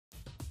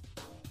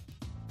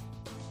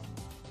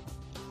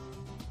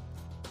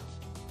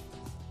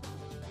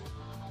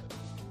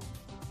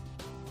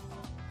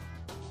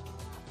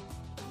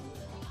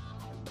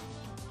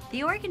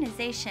The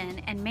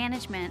organization and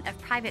management of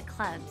private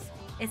clubs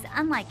is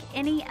unlike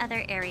any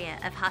other area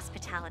of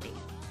hospitality,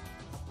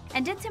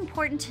 and it's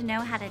important to know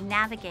how to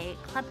navigate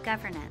club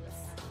governance.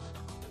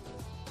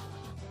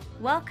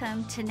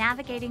 Welcome to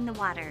Navigating the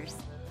Waters,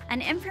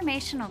 an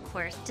informational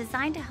course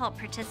designed to help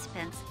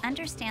participants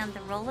understand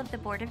the role of the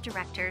board of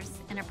directors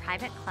in a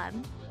private club,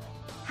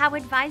 how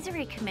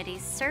advisory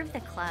committees serve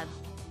the club,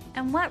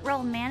 and what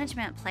role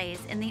management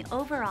plays in the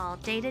overall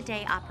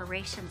day-to-day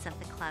operations of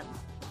the club.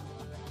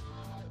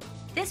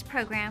 This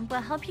program will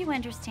help you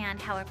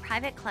understand how a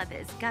private club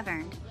is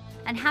governed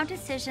and how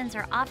decisions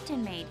are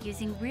often made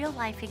using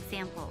real-life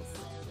examples.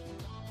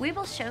 We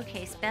will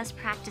showcase best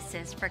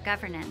practices for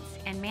governance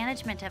and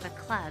management of a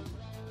club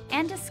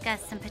and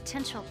discuss some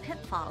potential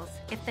pitfalls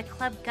if the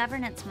club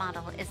governance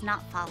model is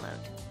not followed.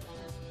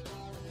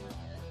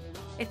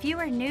 If you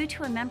are new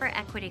to a member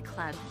equity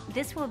club,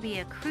 this will be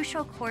a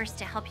crucial course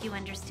to help you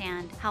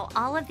understand how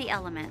all of the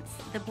elements,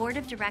 the board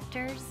of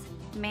directors,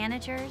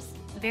 managers,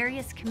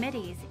 various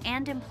committees,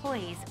 and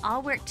employees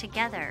all work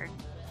together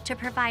to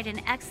provide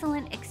an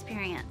excellent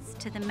experience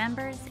to the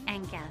members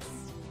and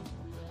guests.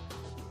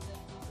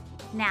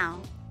 Now,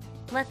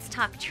 let's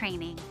talk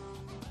training.